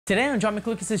Today on John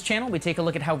McLucas's channel, we take a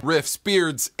look at how Riffs,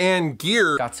 beards, and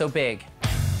gear got so big.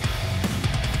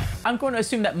 I'm going to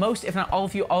assume that most, if not all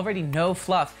of you, already know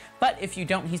Fluff, but if you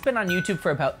don't, he's been on YouTube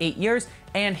for about 8 years,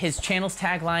 and his channel's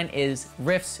tagline is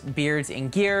Riffs, Beards, and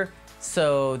Gear,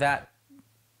 so that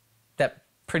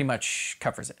pretty much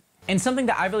covers it. And something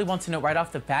that I really want to note right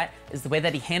off the bat is the way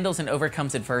that he handles and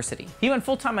overcomes adversity. He went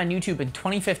full-time on YouTube in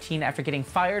 2015 after getting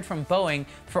fired from Boeing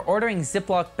for ordering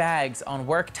Ziploc bags on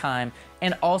work time,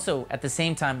 and also at the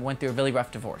same time went through a really rough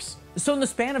divorce. So in the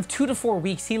span of 2 to 4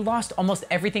 weeks, he lost almost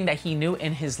everything that he knew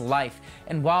in his life.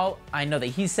 And while I know that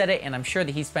he said it, and I'm sure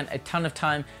that he spent a ton of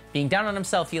time being down on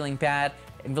himself, feeling bad,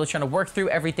 and really trying to work through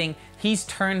everything, he's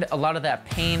turned a lot of that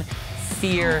pain,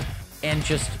 fear, and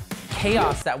just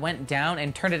chaos that went down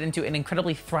and turned it into an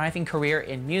incredibly thriving career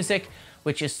in music,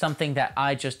 which is something that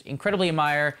I just incredibly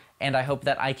admire, and I hope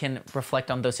that I can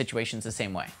reflect on those situations the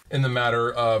same way. In the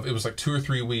matter of, it was like 2 or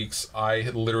 3 weeks, I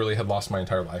had literally lost my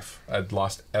entire life. I'd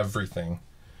lost everything.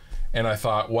 And I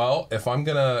thought, well, if I'm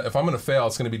gonna fail,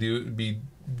 it's gonna be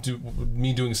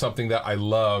me doing something that I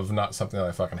love, not something that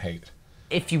I fucking hate.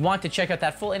 If you want to check out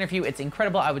that full interview, it's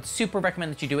incredible. I would super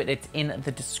recommend that you do it. It's in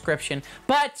the description.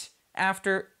 But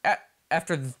after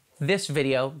this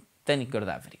video, then you can go to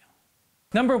that video.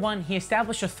 Number 1, he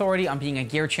established authority on being a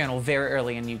gear channel very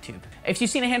early on YouTube. If you've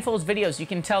seen a handful of his videos, you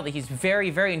can tell that he's very,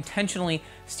 very intentionally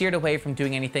steered away from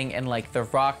doing anything in like the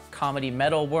rock, comedy,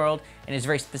 metal world, and is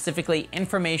very specifically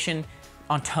information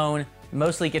on tone,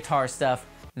 mostly guitar stuff.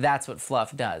 That's what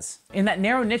Fluff does. And that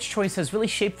narrow niche choice has really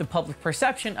shaped the public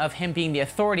perception of him being the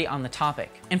authority on the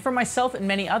topic. And for myself and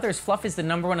many others, Fluff is the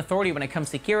 #1 authority when it comes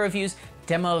to gear reviews,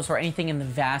 demos, or anything in the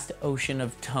vast ocean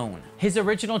of tone. His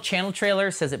original channel trailer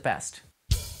says it best.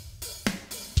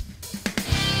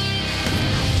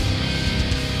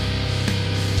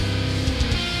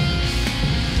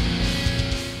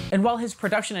 And while his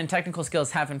production and technical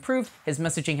skills have improved, his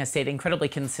messaging has stayed incredibly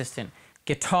consistent.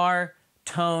 Guitar,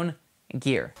 tone,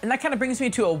 gear. And that kind of brings me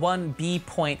to a 1B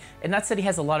point, and that's that he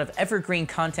has a lot of evergreen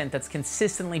content that's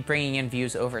consistently bringing in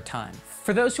views over time.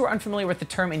 For those who are unfamiliar with the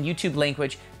term in YouTube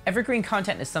language, evergreen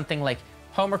content is something like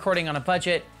home recording on a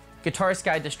budget, guitarist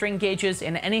guide to string gauges,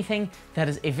 and anything that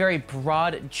is a very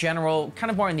broad, general,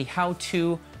 kind of more in the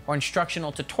how-to or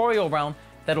instructional tutorial realm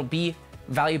that'll be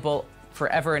valuable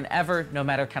forever and ever, no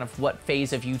matter kind of what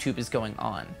phase of YouTube is going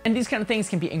on. And these kind of things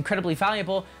can be incredibly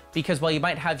valuable because while you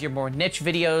might have your more niche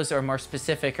videos or more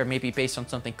specific or maybe based on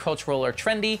something cultural or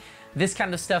trendy, this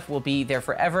kind of stuff will be there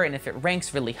forever, and if it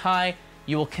ranks really high,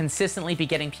 you will consistently be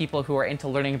getting people who are into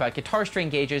learning about guitar string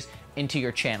gauges into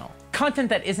your channel. Content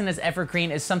that isn't as evergreen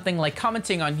is something like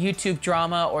commenting on YouTube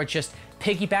drama or just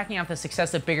piggybacking off the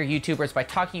success of bigger YouTubers by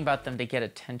talking about them to get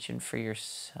attention for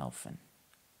yourself. And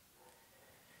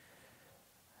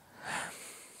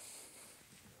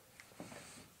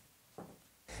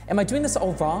am I doing this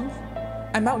all wrong?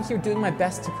 I'm out here doing my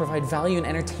best to provide value and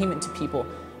entertainment to people,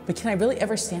 but can I really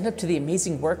ever stand up to the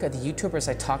amazing work of the YouTubers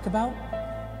I talk about?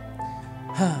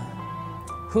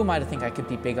 Who am I to think I could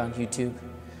be big on YouTube?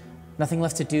 Nothing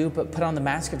left to do but put on the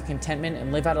mask of contentment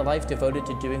and live out a life devoted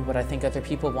to doing what I think other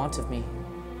people want of me.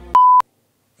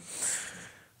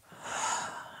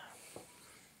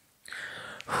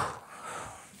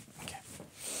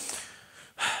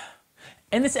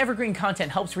 And this evergreen content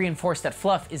helps reinforce that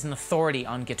Fluff is an authority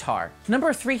on guitar.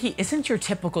 Number 3, he isn't your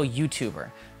typical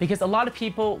YouTuber, because a lot of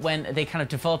people, when they kind of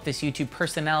develop this YouTube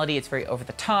personality, it's very over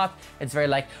the top. It's very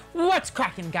like, what's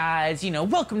cracking, guys? You know,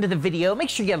 welcome to the video. Make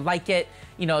sure you like it.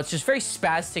 You know, it's just very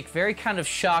spastic, very kind of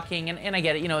shocking, and I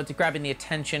get it, you know, it's grabbing the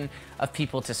attention of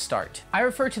people to start. I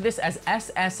refer to this as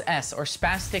SSS, or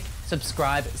Spastic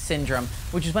Subscribe Syndrome,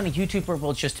 which is when a YouTuber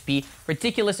will just be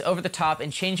ridiculous, over the top,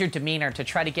 and change your demeanor to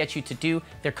try to get you to do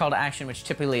their call to action, which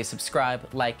typically is subscribe,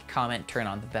 like, comment, turn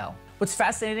on the bell. What's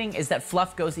fascinating is that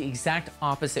Fluff goes the exact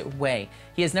opposite way.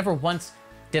 He has never once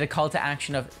did a call to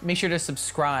action of make sure to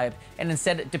subscribe, and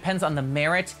instead it depends on the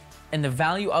merit and the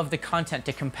value of the content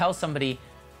to compel somebody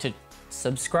to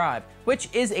subscribe, which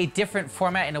is a different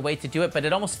format and a way to do it, but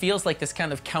it almost feels like this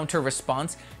kind of counter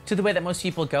response to the way that most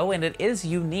people go, and it is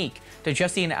unique to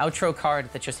just see an outro card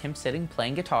that's just him sitting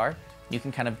playing guitar. You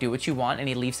can kind of do what you want, and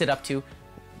he leaves it up to,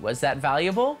 was that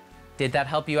valuable? Did that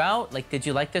help you out? Like, did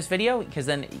you like this video? Because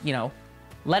then, you know,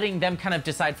 letting them kind of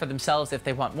decide for themselves if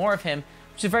they want more of him,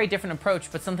 which is a very different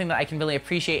approach, but something that I can really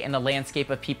appreciate in the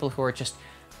landscape of people who are just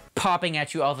popping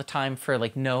at you all the time for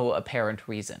like no apparent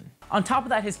reason. On top of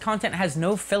that, his content has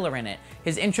no filler in it.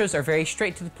 His intros are very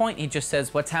straight to the point. He just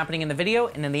says what's happening in the video,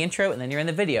 and then the intro, and then you're in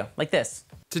the video, like this.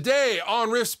 Today on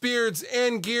Riffs, Beards,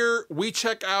 and Gear, we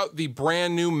check out the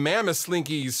brand new Mammoth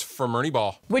Slinkies from Ernie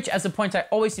Ball. Which, as a point I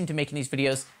always seem to make in these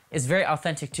videos, is very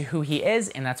authentic to who he is,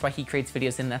 and that's why he creates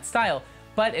videos in that style.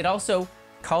 But it also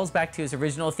calls back to his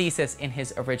original thesis in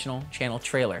his original channel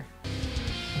trailer.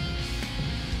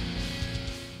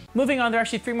 Moving on, there are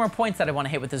actually 3 more points that I want to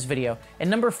hit with this video. And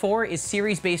number 4 is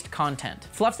series-based content.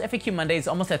 Fluff's FAQ Monday is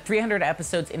almost at 300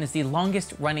 episodes and is the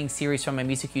longest running series from a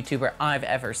music YouTuber I've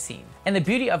ever seen. And the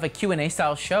beauty of a Q&A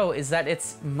style show is that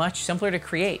it's much simpler to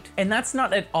create. And that's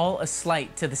not at all a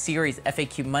slight to the series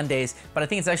FAQ Mondays, but I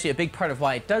think it's actually a big part of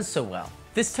why it does so well.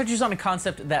 This touches on a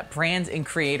concept that brands and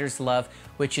creators love,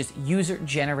 which is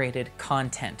user-generated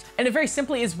content. And it very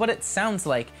simply is what it sounds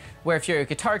like, where if you're a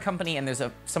guitar company and there's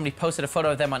somebody posted a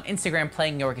photo of them on Instagram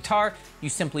playing your guitar, you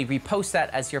simply repost that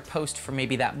as your post for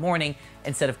maybe that morning,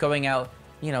 instead of going out,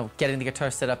 you know, getting the guitar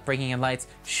set up, bringing in lights,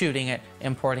 shooting it,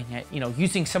 importing it, you know,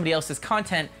 using somebody else's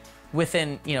content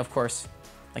within, you know, of course,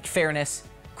 like fairness,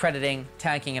 crediting,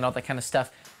 tagging, and all that kind of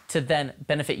stuff to then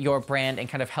benefit your brand and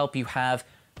kind of help you have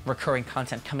recurring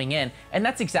content coming in. And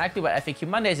that's exactly what FAQ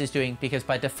Mondays is doing, because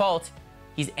by default,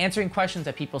 he's answering questions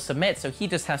that people submit. So he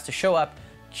just has to show up,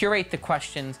 curate the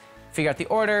questions, figure out the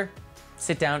order,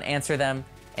 sit down, answer them.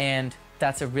 And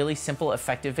that's a really simple,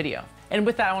 effective video. And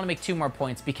with that, I want to make 2 more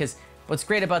points, because what's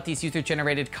great about these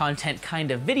user-generated content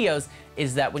kind of videos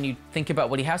is that when you think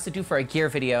about what he has to do for a gear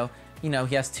video, you know,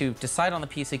 he has to decide on the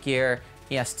piece of gear,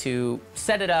 he has to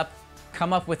set it up,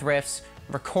 come up with riffs,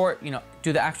 record, you know,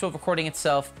 do the actual recording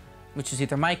itself, which is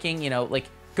either miking, you know, like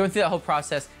going through that whole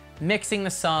process, mixing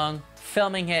the song,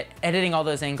 filming it, editing all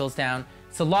those angles down.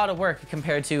 It's a lot of work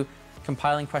compared to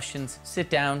compiling questions, sit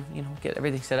down, you know, get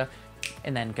everything set up,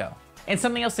 and then go. And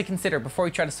something else to consider before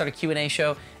we try to start a Q&A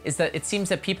show is that it seems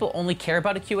that people only care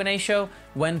about a Q&A show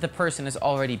when the person is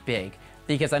already big.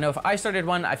 Because I know if I started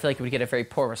one, I feel like it would get a very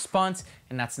poor response,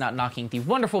 and that's not knocking the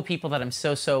wonderful people that I'm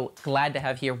so glad to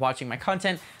have here watching my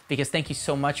content, because thank you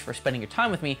so much for spending your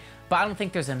time with me, but I don't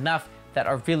think there's enough that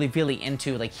are really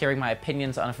into like hearing my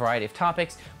opinions on a variety of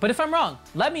topics. But if I'm wrong,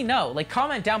 let me know. Like,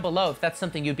 comment down below if that's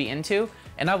something you'd be into,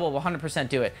 and I will 100%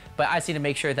 do it. But I just need to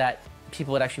make sure that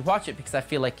people would actually watch it, because I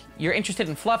feel like you're interested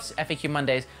in Fluff's FAQ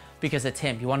Mondays because it's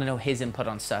him. You want to know his input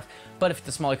on stuff. But if it's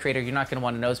a smaller creator, you're not going to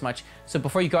want to know as much. So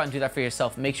before you go out and do that for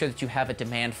yourself, make sure that you have a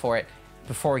demand for it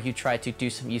before you try to do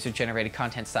some user-generated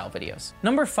content style videos.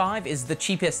 Number 5 is the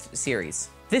cheapest series.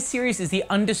 This series is the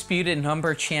undisputed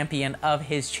number champion of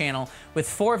his channel, with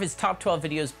 4 of his top 12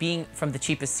 videos being from the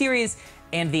cheapest series,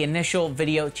 and the initial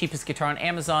video, cheapest guitar on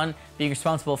Amazon, being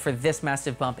responsible for this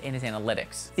massive bump in his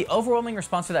analytics. The overwhelming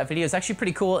response for that video is actually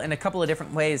pretty cool in a couple of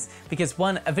different ways, because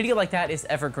 1, a video like that is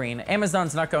evergreen.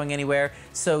 Amazon's not going anywhere,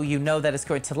 so you know that it's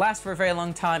going to last for a very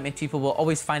long time, and people will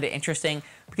always find it interesting,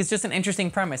 because it's just an interesting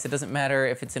premise. It doesn't matter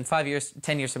if it's in 5 years,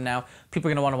 10 years from now,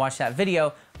 people are gonna wanna watch that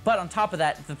video. But on top of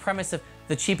that, the premise of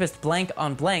the cheapest blank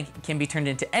on blank can be turned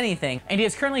into anything, and he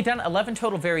has currently done 11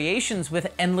 total variations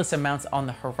with endless amounts on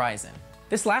the horizon.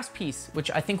 This last piece, which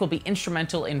I think will be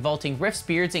instrumental in vaulting Riffs,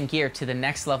 Beards, and Gear to the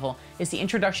next level, is the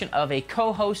introduction of a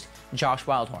co-host, Josh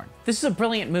Wildhorn. This is a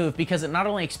brilliant move because it not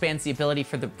only expands the ability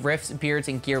for the Riffs, Beards,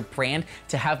 and Gear brand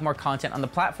to have more content on the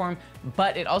platform,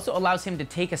 but it also allows him to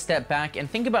take a step back and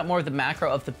think about more of the macro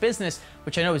of the business,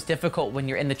 which I know is difficult when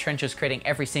you're in the trenches creating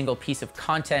every single piece of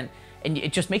content, and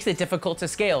it just makes it difficult to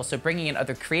scale. So bringing in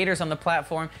other creators on the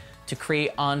platform to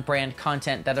create on-brand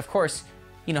content that, of course,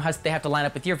 you know, they have to line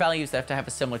up with your values, they have to have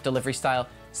a similar delivery style,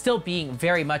 still being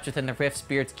very much within the Riffs,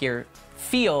 Beards, Gear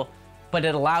feel, but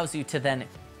it allows you to then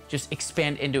just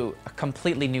expand into a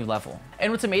completely new level.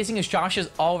 And what's amazing is Josh is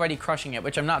already crushing it,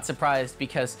 which I'm not surprised,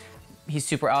 because he's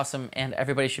super awesome and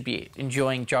everybody should be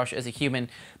enjoying Josh as a human.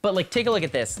 But like, take a look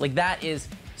at this. Like, that is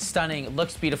stunning, it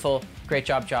looks beautiful. Great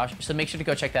job, Josh. So make sure to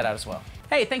go check that out as well.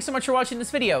 Hey, thanks so much for watching this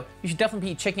video. You should definitely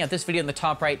be checking out this video in the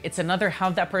top right. It's another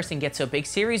How'd That Person Get So Big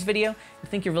series video. I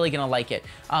think you're really gonna like it.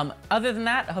 Other than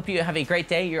that, I hope you have a great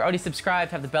day. You're already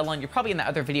subscribed, have the bell on. You're probably in that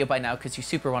other video by now because you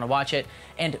super wanna watch it.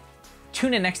 And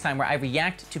tune in next time where I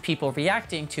react to people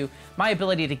reacting to my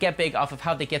ability to get big off of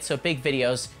how they get so big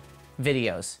videos.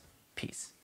 Peace.